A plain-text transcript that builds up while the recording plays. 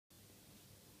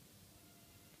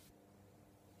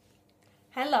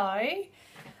Hello.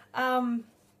 No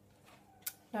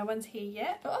one's here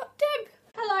yet. Oh, Deb.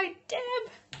 Hello,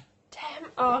 Deb.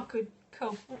 Damn. Oh, good.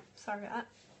 Cool. Oh, sorry about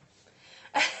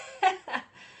that.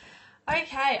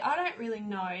 Okay, I don't really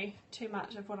know too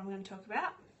much of what I'm going to talk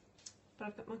about, but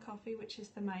I've got my coffee, which is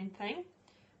the main thing.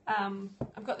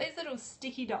 I've got these little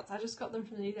sticky dots. I just got them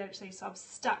from the news agency, so I've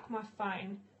stuck my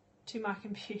phone to my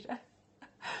computer.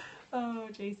 Oh,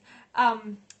 jeez.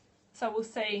 So we'll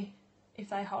see if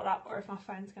they hold up or if my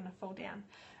phone's going to fall down.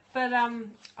 But I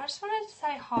just wanted to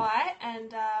say hi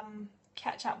and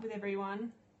catch up with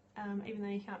everyone, even though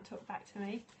you can't talk back to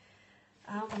me.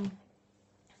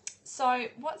 So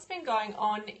what's been going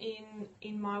on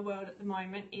in my world at the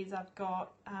moment is I've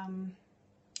got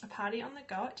a party on the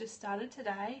go. It just started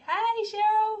today. Hey,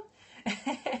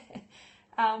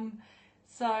 Cheryl!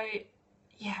 So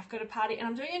yeah, I've got a party and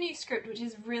I'm doing a new script, which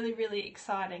is really, really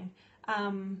exciting. Hi.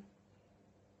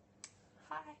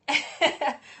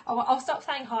 I'll stop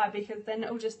saying hi because then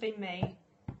it'll just be me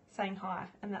saying hi,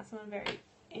 and that's not a very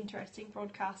interesting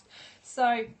broadcast.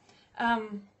 So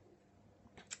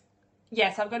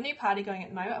yeah, so I've got a new party going at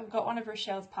the moment. I've got one of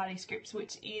Rochelle's party scripts,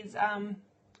 which is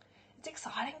it's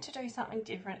exciting to do something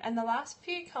different. And the last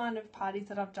few kind of parties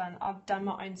that I've done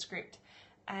my own script,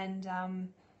 and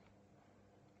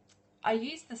I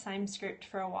use the same script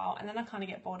for a while and then I kind of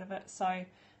get bored of it, so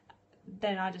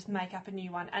then I just make up a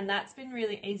new one, and that's been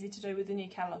really easy to do with the new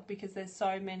catalogue because there's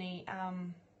so many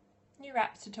new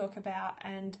raps to talk about,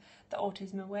 and the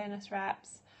autism awareness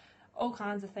raps, all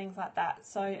kinds of things like that.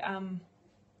 So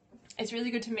it's really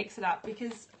good to mix it up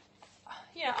because,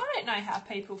 you know, I don't know how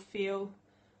people feel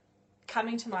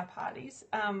coming to my parties,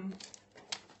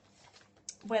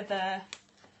 whether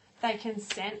they can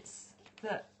sense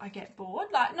that I get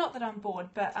bored. Like, not that I'm bored,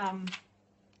 but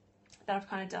that I've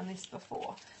kind of done this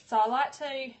before. So I like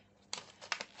to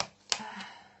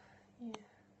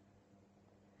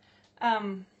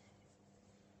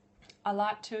I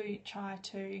like to try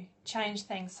to change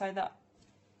things so that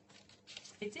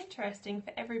it's interesting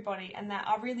for everybody and that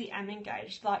I really am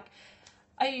engaged. Like,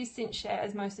 I use SynthShare,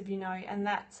 as most of you know, and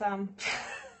that's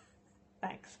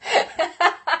thanks.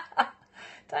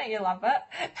 Don't you love it?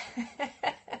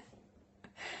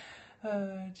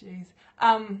 Oh jeez.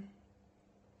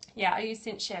 Yeah, I use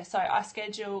SynthShare, so I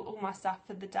schedule all my stuff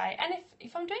for the day. And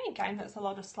if I'm doing a game that's a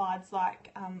lot of slides,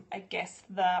 like I guess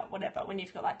the whatever, when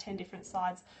you've got like 10 different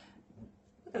slides.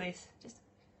 Look at this. Just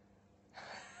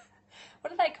what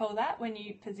do they call that when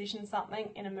you position something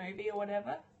in a movie or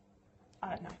whatever? I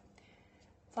don't know.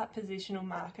 It's like positional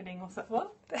marketing or something.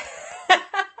 What?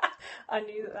 I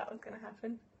knew that was going to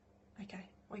happen. Okay,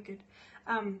 we're good.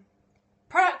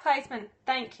 Product placement.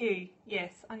 Thank you.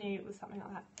 Yes, I knew it was something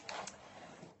like that.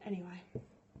 Anyway,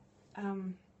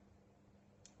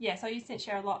 yeah, so I use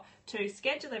SynthShare a lot to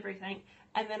schedule everything,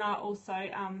 and then I also,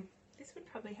 this would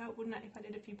probably help, wouldn't it, if I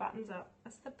did a few buttons up?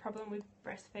 That's the problem with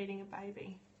breastfeeding a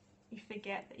baby. You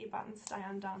forget that your buttons stay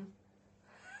undone.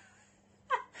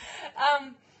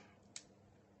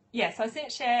 Yeah, so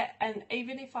SynthShare, and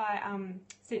even if I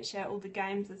SynthShare all the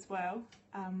games as well,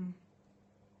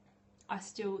 I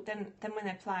still, then when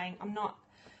they're playing, I'm not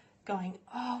going,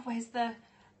 oh, where's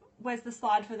the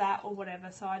slide for that or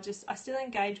whatever. So I still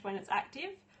engage when it's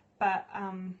active, but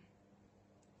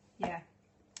yeah,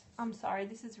 I'm sorry,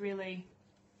 this is really,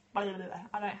 I don't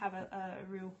have a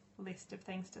real list of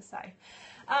things to say.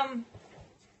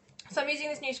 So I'm using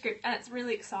this new script and it's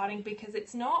really exciting because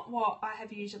it's not what I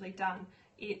have usually done.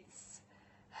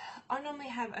 I normally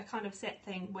have a kind of set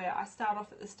thing where I start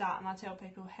off at the start and I tell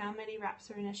people how many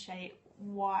wraps are in a sheet,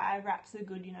 why wraps are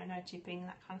good, you know, no chipping,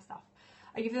 that kind of stuff.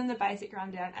 I give them the basic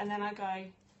rundown and then I go,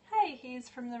 hey, here's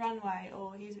From the Runway,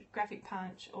 or here's Graphic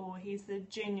Punch, or here's the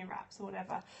junior wraps or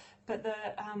whatever. But the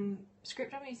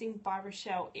script I'm using by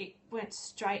Rochelle, it went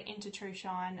straight into True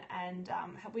Shine, and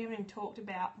we haven't even talked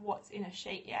about what's in a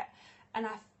sheet yet. And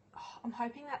I'm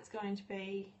hoping that's going to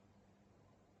be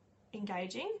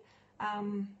engaging. My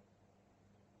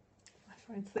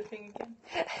phone's slipping again.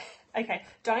 Okay,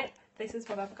 this is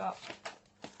what I've got.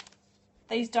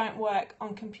 These don't work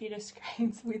on computer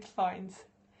screens with phones.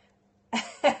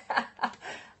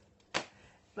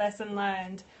 Lesson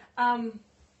learned.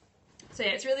 So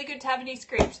yeah, it's really good to have a new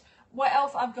script. What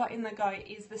else I've got in the go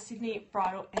is the Sydney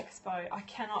Bridal Expo. I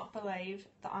cannot believe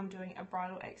that I'm doing a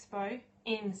bridal expo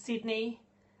in Sydney.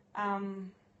 I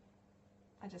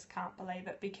just can't believe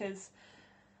it because,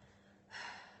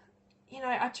 you know,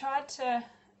 I tried to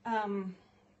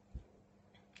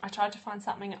find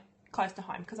something close to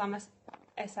home because I'm a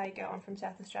SA girl. I'm from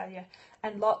South Australia,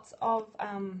 and lots of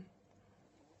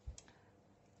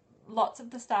lots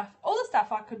of the stuff, all the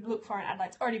stuff I could look for in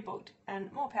Adelaide's already booked,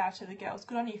 and more power to the girls.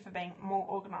 Good on you for being more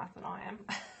organised than I am.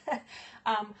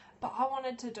 But I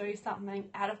wanted to do something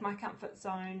out of my comfort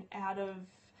zone, out of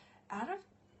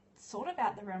sort of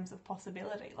out the realms of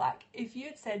possibility. Like, if you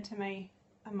had said to me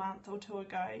a month or two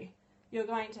ago, you're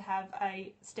going to have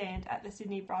a stand at the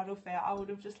Sydney Bridal Fair, I would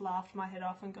have just laughed my head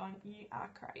off and gone, you are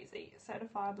crazy,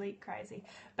 certifiably crazy.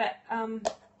 But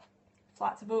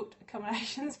flights are booked,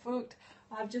 accommodations booked.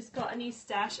 I've just got a new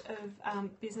stash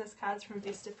of business cards from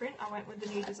Vistaprint. I went with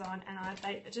the new design, and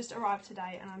they just arrived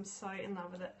today, and I'm so in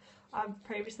love with it. I've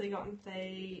previously gotten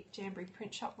the Jamberry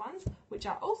print shop ones, which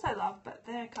I also love, but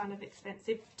they're kind of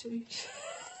expensive too.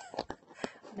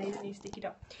 I need a new sticky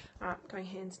dot. Alright, going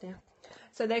hands now.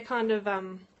 So they're kind of,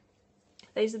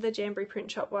 these are the Jamberry print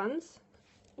shop ones,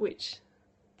 which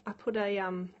I put a,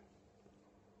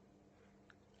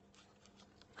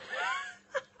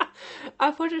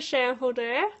 I put a sample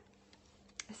there,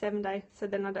 a 7-day, so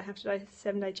then I don't have to do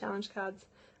 7-day challenge cards.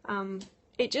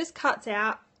 It just cuts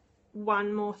out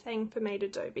one more thing for me to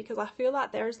do, because I feel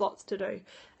like there is lots to do.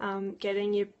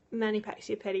 Getting your mani packs,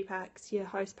 your pedi packs, your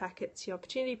host packets, your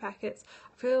opportunity packets.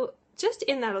 I feel just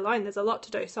in that alone there's a lot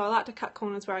to do, so I like to cut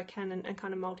corners where I can and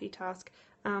kind of multitask.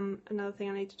 Another thing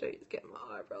I need to do is get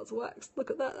my eyebrows waxed. Look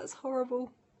at that, that's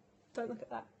horrible. Don't look at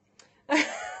that.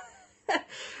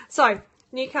 So,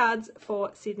 new cards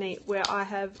for Sydney, where I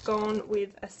have gone with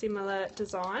a similar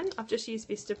design. I've just used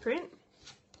Vistaprint.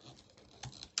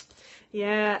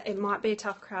 Yeah, it might be a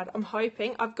tough crowd. I'm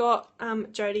hoping. I've got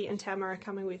Jodie and Tamara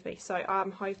coming with me, so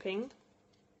I'm hoping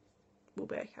we'll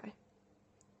be okay.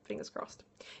 Fingers crossed.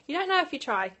 You don't know if you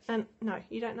try, and no,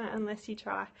 you don't know unless you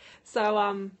try.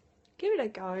 So give it a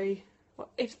go.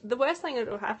 If the worst thing that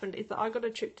will happen is that I got a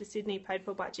trip to Sydney paid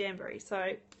for by Jamberry,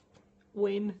 so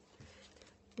win.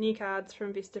 New cards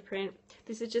from Vistaprint.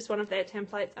 This is just one of their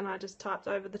templates, and I just typed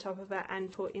over the top of it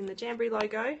and put in the Jamberry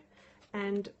logo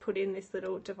and put in this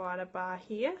little divider bar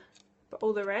here. But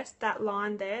all the rest, that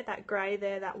line there, that grey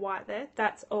there, that white there,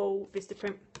 that's all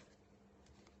Vistaprint.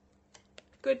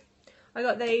 Good. I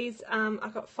got these, I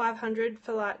got 500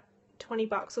 for like 20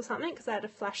 bucks or something, because I had a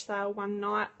flash sale one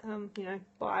night, you know,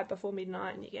 buy before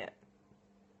midnight and you get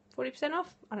 40%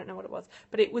 off. I don't know what it was,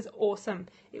 but it was awesome.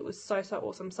 It was so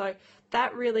awesome. So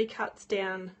that really cuts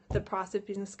down the price of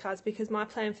business cards, because my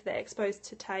plan for the expo is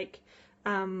to take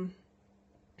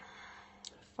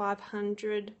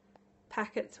 500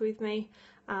 packets with me,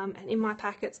 and in my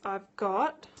packets I've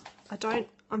got,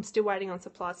 I'm still waiting on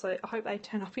supplies, so I hope they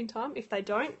turn up in time. If they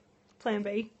don't, plan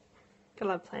B.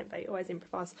 Gotta love plan B, always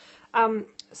improvise.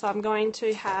 So I'm going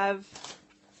to have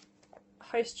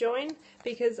host join,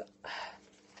 because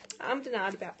I'm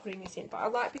denied about putting this in, but I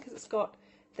like, because it's got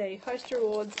the host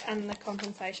rewards and the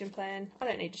compensation plan. I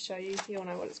don't need to show you, you all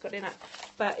know what it's got in it,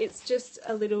 but it's just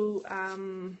a little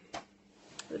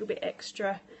bit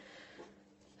extra.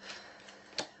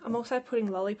 I'm also putting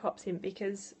lollipops in,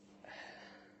 because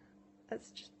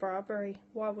that's just bribery.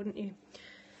 Why wouldn't you?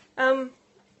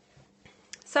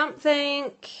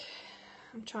 Something,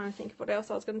 I'm trying to think of what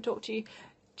else I was going to talk to you.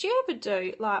 Do you ever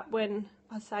do, like when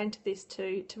I was saying this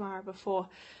to Tamara before,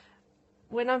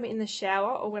 when I'm in the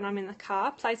shower or when I'm in the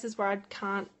car, places where I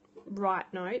can't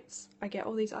write notes, I get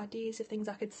all these ideas of things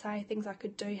I could say, things I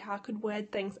could do, how I could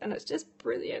word things, and it's just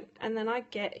brilliant. And then I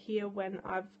get here when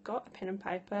I've got a pen and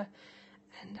paper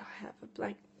and I have a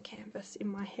blank canvas in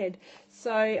my head.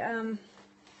 So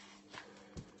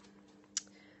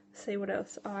see what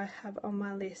else I have on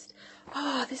my list.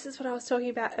 Oh, this is what I was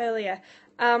talking about earlier.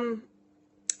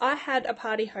 I had a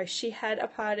party host. She had a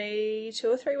party 2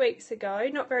 or 3 weeks ago,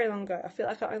 not very long ago. I feel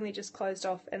like I only just closed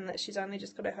off and that she's only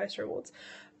just got her host rewards.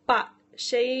 But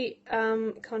she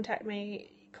contacted me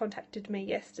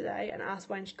yesterday and asked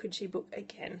when could she book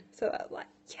again. So I was like,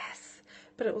 yes.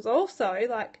 But it was also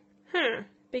like,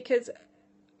 because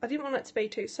I didn't want it to be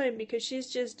too soon, because she's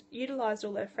just utilised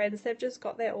all her friends. They've just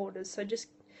got their orders, so just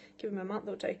give them a month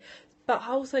or two. But I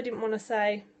also didn't want to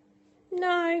say,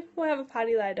 no, we'll have a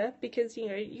party later, because, you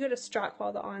know, you got to strike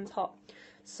while the iron's hot.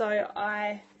 So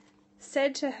I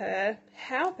said to her,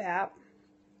 how about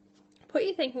put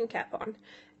your thinking cap on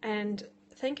and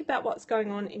think about what's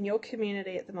going on in your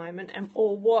community at the moment, and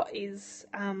or what is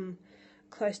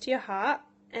close to your heart,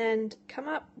 and come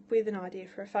up with an idea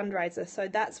for a fundraiser. So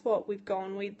that's what we've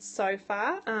gone with so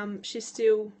far. She's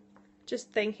still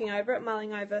just thinking over it,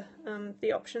 mulling over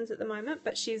the options at the moment,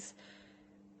 but she's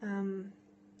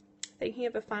thinking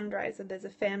of a fundraiser. There's a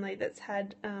family that's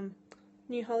had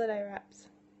new holiday wraps.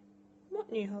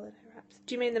 What new holiday wraps?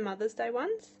 Do you mean the Mother's Day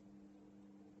ones?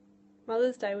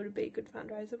 Mother's Day would be a good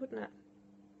fundraiser, wouldn't it?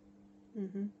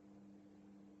 Next month.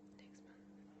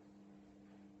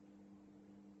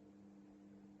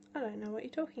 I don't know what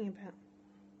you're talking about.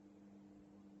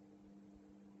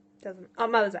 Doesn't. Oh,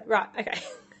 Mother's Day. Right, okay.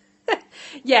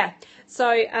 Yeah,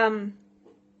 so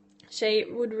she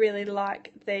would really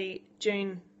like the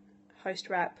June host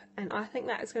wrap, and I think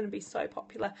that is going to be so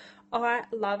popular. I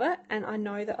love it, and I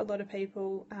know that a lot of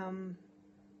people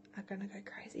are going to go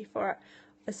crazy for it.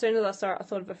 As soon as I saw it, I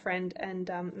thought of a friend and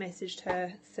messaged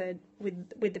her, said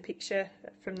with the picture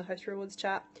from the host rewards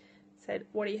chart, said,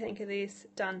 what do you think of this?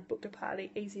 Done, booked a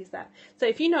party, easy as that. So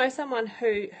if you know someone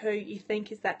who you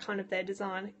think is that kind of their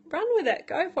design, run with it,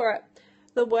 go for it.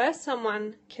 The worst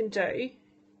someone can do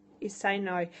is say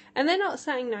no. And they're not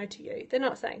saying no to you. They're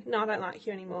not saying, no, I don't like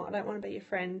you anymore, I don't want to be your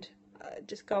friend,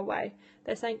 just go away.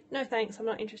 They're saying, no thanks, I'm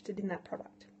not interested in that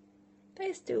product.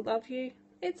 They still love you.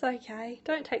 It's okay.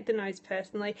 Don't take the no's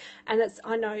personally. And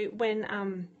I know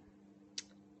when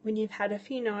you've had a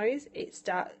few no's, it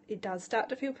does start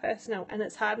to feel personal, and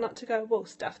it's hard not to go, well,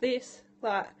 stuff this.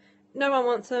 Like, no one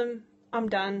wants them. I'm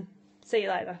done. See you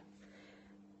later.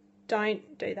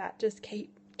 Don't do that. Just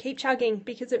keep chugging,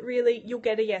 because you'll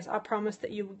get a yes. I promise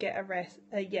that you will get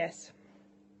a yes.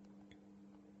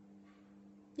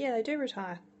 Yeah, they do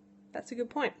retire. That's a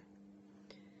good point.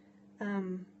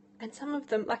 And some of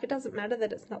them, like, it doesn't matter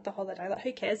that it's not the holiday. Like,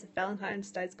 who cares if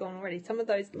Valentine's Day's gone already? Some of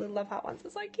those little love heart ones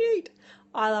are so cute.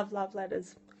 I love love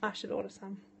letters. I should order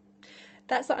some.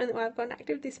 That's the only way I've gone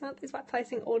active this month, is by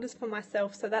placing orders for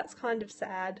myself. So that's kind of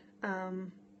sad.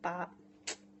 But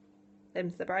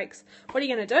them's the breaks. What are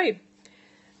you going to do?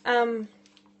 And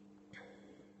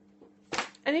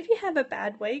if you have a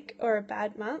bad week or a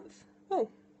bad month, low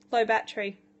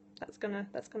battery. That's gonna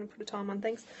put a time on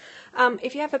things.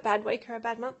 If you have a bad week or a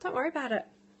bad month, don't worry about it.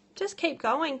 Just keep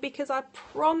going, because I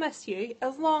promise you,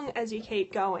 as long as you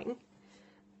keep going,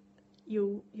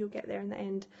 you'll get there in the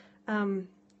end.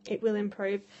 It will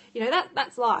improve. You know,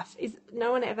 that's life.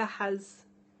 No one ever has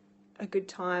a good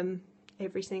time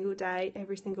every single day,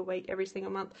 every single week, every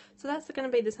single month. So that's going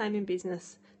to be the same in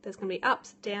business. There's going to be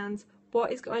ups, downs.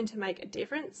 What is going to make a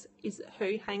difference is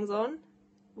who hangs on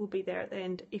will be there at the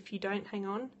end. If you don't hang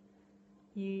on,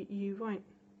 you won't.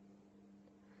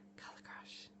 Colour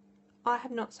Crush. I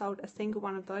have not sold a single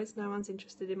one of those. No one's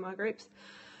interested in my groups.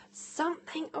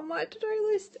 Something on my to-do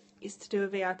list is to do a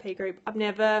VIP group. I've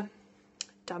never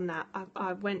done that.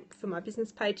 I went for my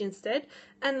business page instead,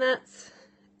 and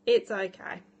it's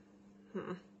okay.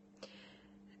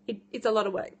 It's a lot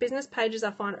of work. Business pages,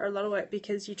 I find, are a lot of work,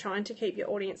 because you're trying to keep your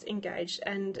audience engaged,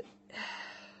 and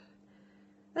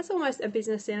that's almost a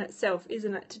business in itself,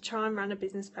 isn't it? To try and run a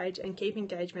business page and keep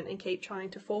engagement and keep trying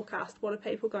to forecast what are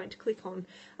people going to click on.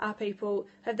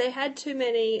 Have they had too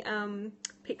many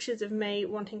pictures of me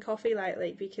wanting coffee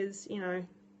lately? Because, you know,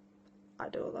 I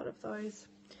do a lot of those.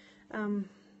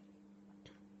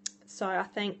 So I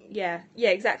think, yeah,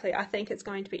 exactly. I think it's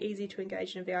going to be easy to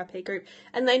engage in a VIP group.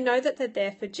 And they know that they're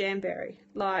there for Jamberry.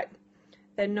 Like,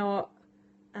 they're not...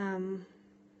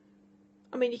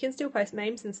 I mean, you can still post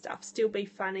memes and stuff, still be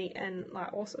funny and,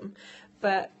 like, awesome.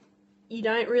 But you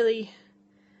don't really...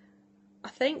 I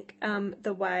think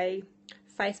the way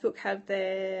Facebook have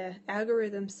their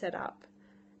algorithm set up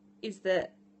is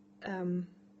that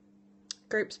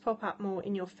groups pop up more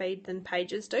in your feed than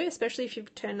pages do, especially if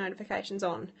you've turned notifications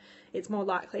on. It's more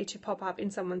likely to pop up in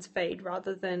someone's feed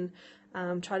rather than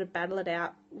try to battle it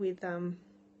out with...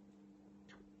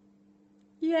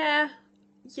 Yeah,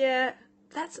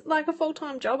 that's like a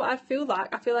full-time job. I feel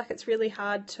like it's really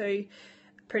hard to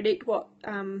predict what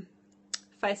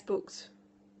Facebook's,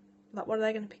 like, what are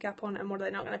they going to pick up on and what are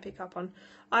they not going to pick up on.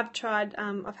 I've tried,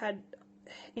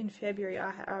 in February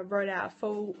I wrote out a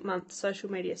full month social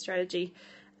media strategy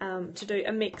to do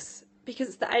a mix, because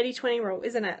it's the 80-20 rule,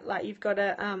 isn't it? Like, you've got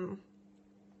to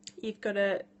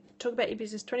talk about your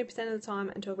business 20% of the time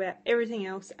and talk about everything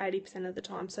else 80% of the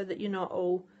time, so that you're not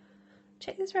all,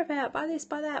 check this rep out, buy this,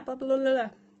 buy that, blah, blah, blah, blah.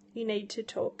 You need to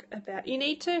talk about, what you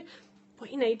need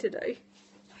to do,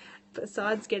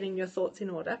 besides getting your thoughts in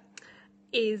order,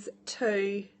 is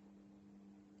to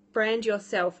brand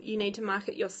yourself. You need to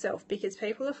market yourself, because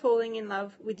people are falling in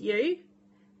love with you.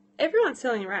 Everyone's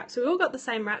selling wraps. We've all got the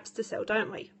same wraps to sell,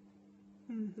 don't we?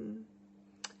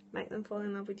 Make them fall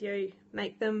in love with you.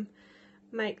 Make them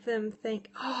think,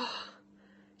 oh,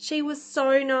 she was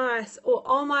so nice, or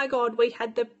oh my god, we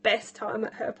had the best time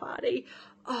at her party.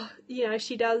 Oh, you know,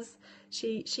 she goes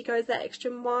that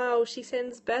extra mile. She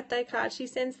sends birthday cards, she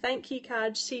sends thank you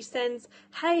cards, she sends,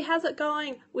 hey, how's it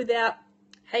going, without,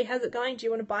 hey, how's it going, do you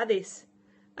want to buy this?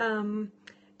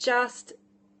 Just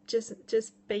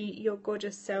be your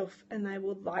gorgeous self, and they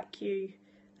will like you.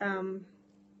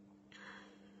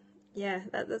 Yeah,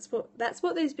 that's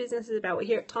what this business is about. We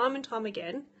hear it time and time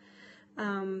again.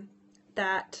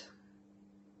 that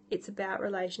it's about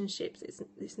relationships.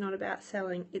 It's not about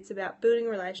selling. It's about building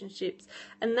relationships.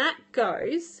 And that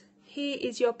goes, here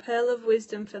is your pearl of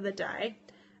wisdom for the day.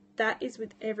 That is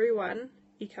with everyone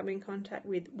you come in contact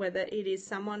with, whether it is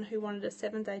someone who wanted a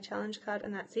 7-day challenge card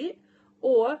and that's it,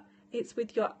 or it's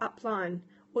with your upline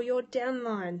or your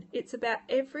downline. It's about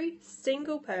every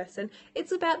single person.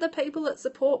 It's about the people that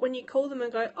support when you call them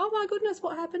and go, oh my goodness,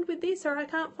 what happened with this, or I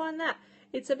can't find that.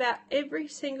 It's about every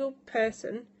single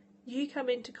person you come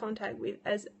into contact with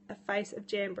as a face of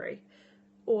Jamberry,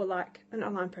 or like an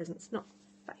online presence, not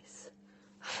face.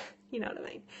 You know what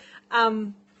I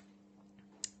mean?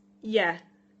 Yeah,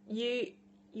 you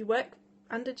work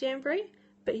under Jamberry,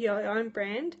 but you're your own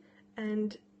brand,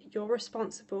 and you're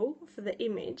responsible for the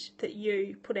image that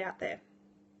you put out there.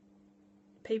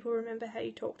 People remember how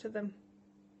you talk to them.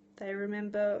 They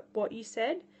remember what you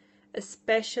said,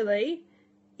 especially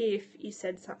if you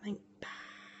said something bad.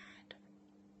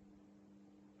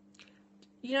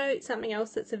 You know, something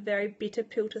else that's a very bitter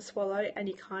pill to swallow and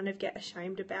you kind of get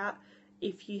ashamed about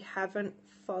if you haven't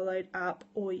followed up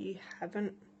or you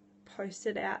haven't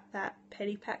posted out that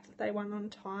petty pack that they won on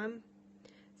time.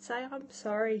 Say, I'm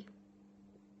sorry.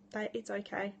 It's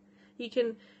okay.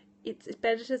 It's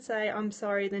better to say I'm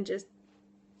sorry than just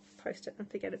post it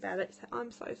and forget about it. Say, I'm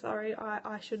so sorry,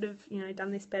 I should have,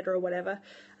 done this better or whatever.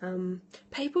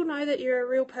 People know that you're a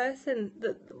real person,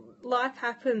 that life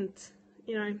happens,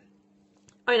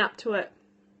 own up to it.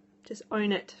 Just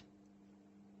own it.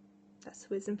 That's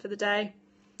the wisdom for the day.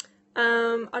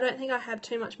 I don't think I have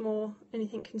too much more,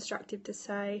 anything constructive to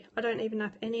say. I don't even know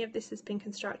if any of this has been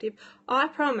constructive. I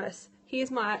promise. Here's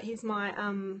my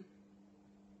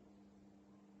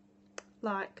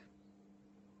like,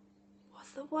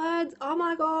 what's the words? Oh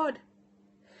my god.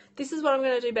 This is what I'm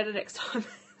going to do better next time,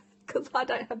 because I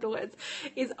don't have the words,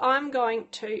 is I'm going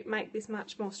to make this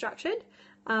much more structured.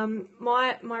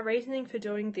 My reasoning for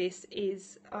doing this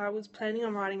is I was planning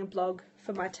on writing a blog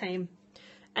for my team,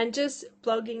 and just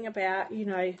blogging about,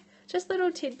 just little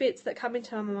tidbits that come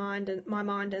into my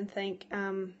mind and think,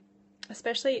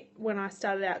 especially when I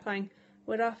started out going,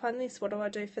 where do I find this? What do I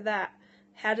do for that?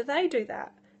 How do they do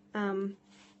that? And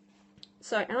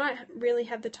I really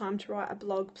have the time to write a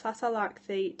blog. Plus I like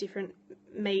the different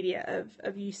media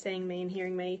of you seeing me and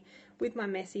hearing me with my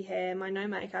messy hair, my no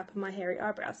makeup and my hairy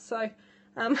eyebrows. So,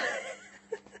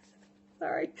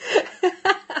 sorry.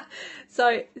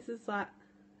 So this is like,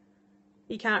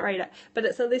 you can't read it, but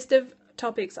it's a list of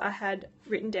topics I had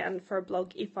written down for a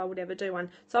blog if I would ever do one.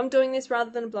 So I'm doing this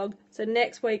rather than a blog. So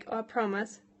next week I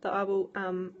promise that I will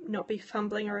not be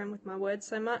fumbling around with my words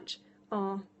so much.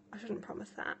 Oh, I shouldn't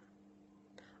promise that.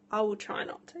 I will try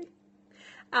not to.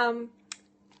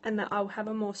 And that I'll have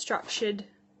a more structured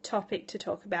topic to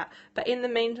talk about. But in the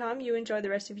meantime, you enjoy the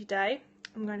rest of your day.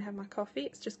 I'm going to have my coffee.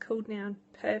 It's just cooled down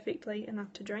perfectly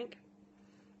enough to drink.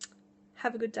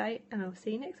 Have a good day, and I'll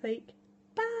see you next week.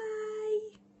 Bye.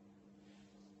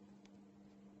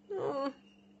 Oh.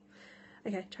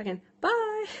 Okay, try again. Bye.